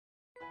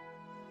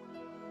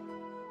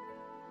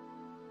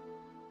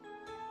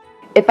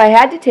If I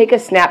had to take a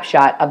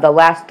snapshot of the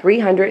last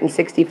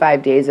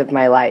 365 days of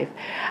my life,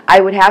 I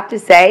would have to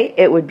say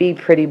it would be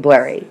pretty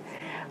blurry.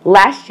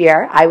 Last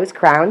year, I was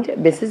crowned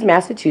Mrs.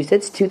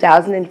 Massachusetts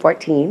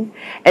 2014,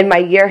 and my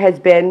year has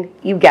been,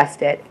 you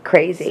guessed it,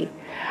 crazy.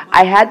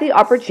 I had the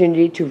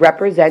opportunity to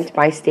represent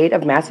my state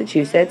of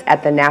Massachusetts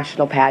at the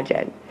national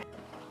pageant.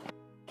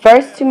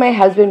 First, to my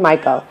husband,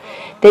 Michael,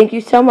 thank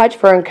you so much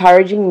for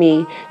encouraging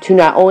me to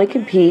not only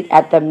compete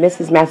at the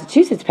Mrs.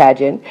 Massachusetts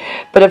pageant,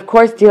 but of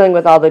course dealing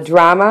with all the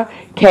drama,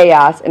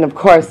 chaos, and of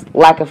course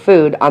lack of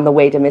food on the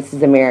way to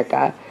Mrs.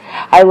 America.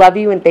 I love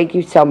you and thank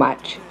you so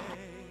much.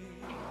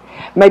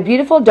 My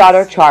beautiful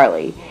daughter,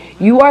 Charlie,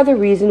 you are the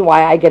reason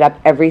why I get up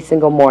every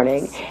single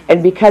morning,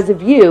 and because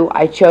of you,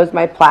 I chose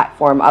my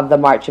platform of the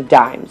March of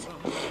Dimes.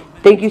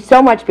 Thank you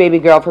so much, baby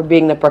girl, for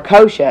being the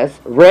precocious,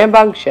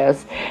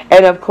 rambunctious,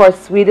 and of course,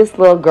 sweetest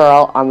little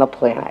girl on the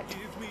planet.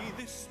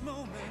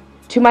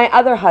 To my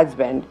other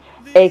husband,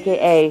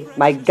 aka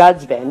my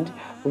gusband,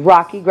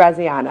 Rocky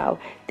Graziano,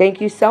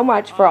 thank you so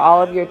much for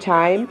all of your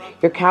time,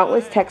 your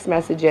countless text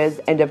messages,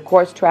 and of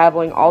course,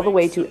 traveling all the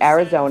way to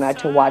Arizona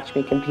to watch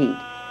me compete.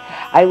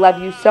 I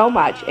love you so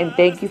much, and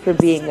thank you for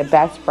being the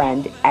best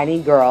friend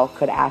any girl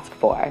could ask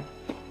for.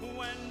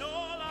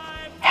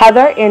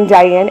 Heather and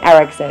Diane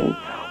Erickson,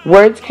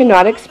 words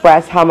cannot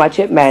express how much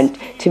it meant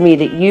to me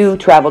that you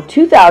traveled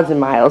 2,000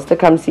 miles to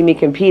come see me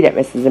compete at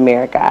Mrs.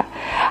 America.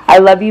 I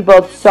love you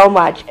both so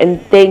much,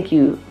 and thank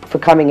you for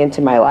coming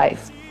into my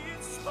life.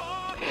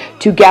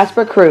 To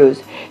Gasper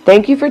Cruz,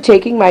 thank you for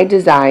taking my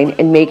design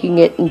and making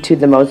it into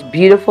the most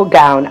beautiful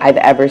gown I've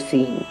ever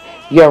seen.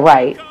 You're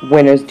right,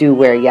 winners do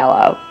wear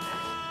yellow.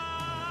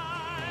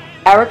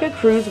 Erica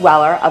Cruz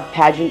Weller of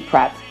Pageant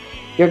Prep,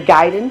 your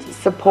guidance,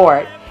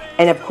 support,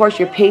 and of course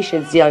your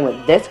patience dealing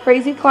with this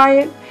crazy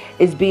client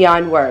is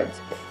beyond words.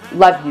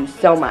 Love you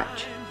so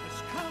much.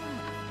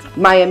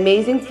 My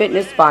amazing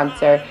fitness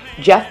sponsor,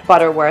 Jeff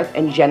Butterworth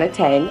and Jenna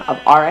Tang of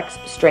RX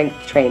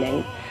Strength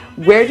Training.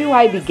 Where do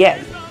I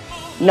begin?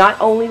 Not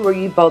only were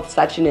you both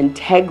such an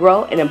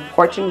integral and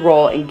important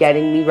role in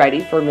getting me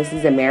ready for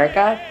Mrs.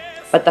 America,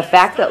 but the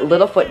fact that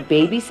Littlefoot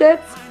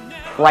babysits,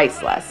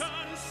 priceless.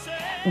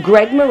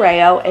 Greg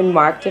Moreo and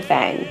Mark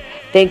DeFang,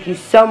 thank you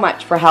so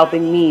much for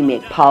helping me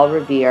make Paul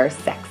Revere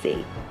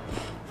sexy.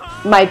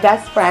 My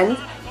best friends,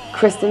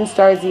 Kristen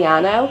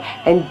Starziano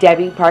and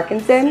Debbie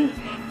Parkinson,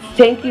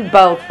 thank you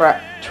both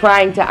for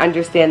trying to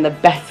understand the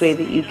best way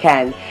that you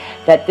can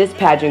that this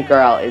pageant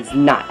girl is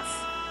nuts.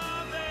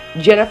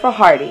 Jennifer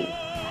Hardy,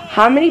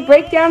 how many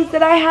breakdowns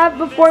did I have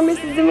before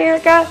Mrs.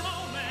 America?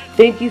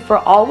 Thank you for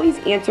always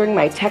answering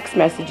my text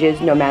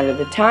messages no matter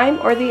the time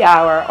or the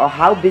hour or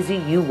how busy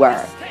you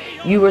were.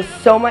 You were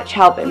so much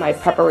help in my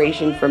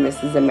preparation for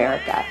Mrs.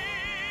 America.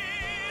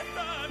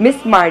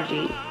 Miss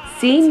Margie,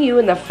 seeing you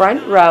in the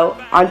front row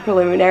on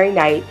preliminary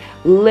night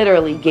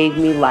literally gave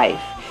me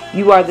life.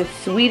 You are the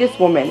sweetest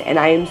woman, and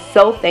I am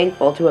so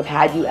thankful to have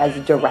had you as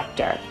a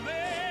director.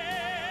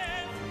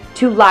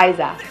 To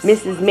Liza,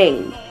 Mrs.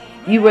 Maine,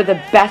 you were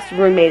the best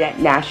roommate at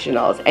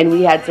Nationals, and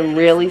we had some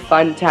really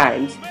fun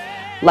times,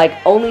 like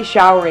only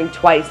showering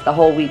twice the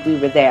whole week we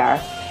were there,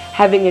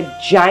 having a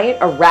giant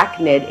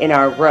arachnid in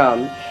our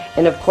room,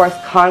 and of course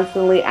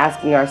constantly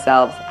asking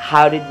ourselves,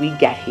 how did we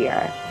get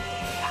here?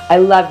 I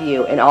love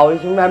you, and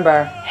always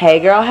remember, hey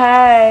girl,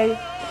 hey!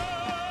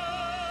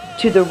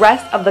 To the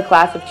rest of the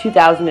class of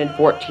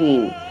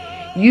 2014,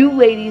 you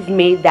ladies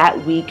made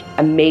that week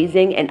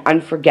amazing and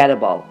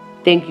unforgettable.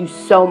 Thank you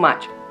so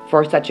much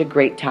for such a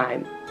great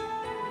time.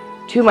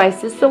 To my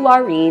sister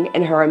Laureen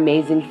and her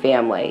amazing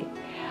family,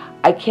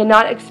 I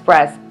cannot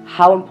express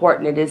how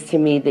important it is to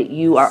me that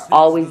you are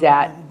always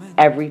at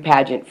every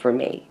pageant for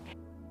me.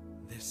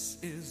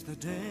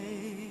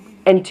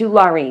 And to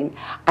Laureen,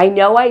 I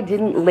know I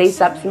didn't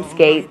lace up some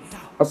skates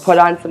or put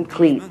on some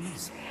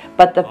cleats,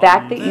 but the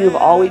fact that you have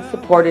always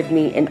supported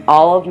me in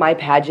all of my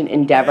pageant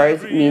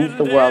endeavors means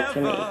the world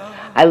to me.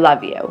 I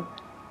love you.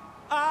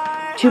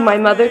 To my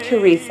mother,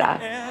 Teresa,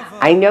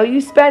 I know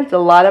you spent a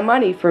lot of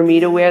money for me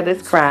to wear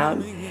this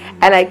crown,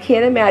 and I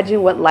can't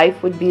imagine what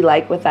life would be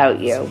like without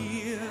you.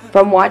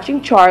 From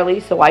watching Charlie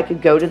so I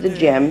could go to the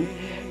gym,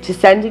 to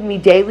sending me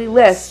daily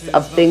lists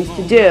of things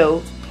to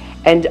do,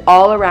 and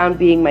all around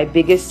being my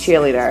biggest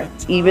cheerleader,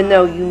 even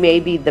though you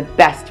may be the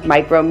best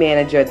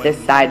micromanager this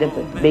side of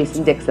the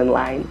Mason-Dixon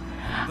line.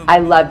 I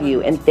love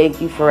you and thank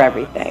you for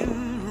everything.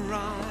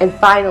 And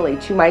finally,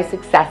 to my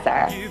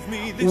successor,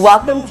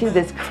 welcome to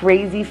this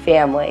crazy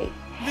family.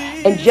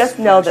 And just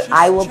know that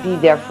I will be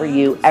there for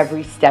you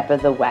every step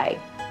of the way.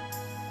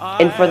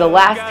 And for the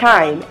last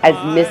time as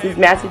Mrs.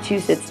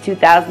 Massachusetts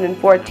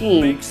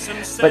 2014,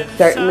 but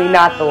certainly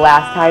not the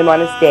last time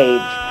on a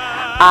stage,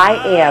 I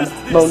am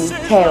Monique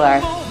Taylor,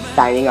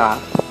 signing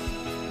off.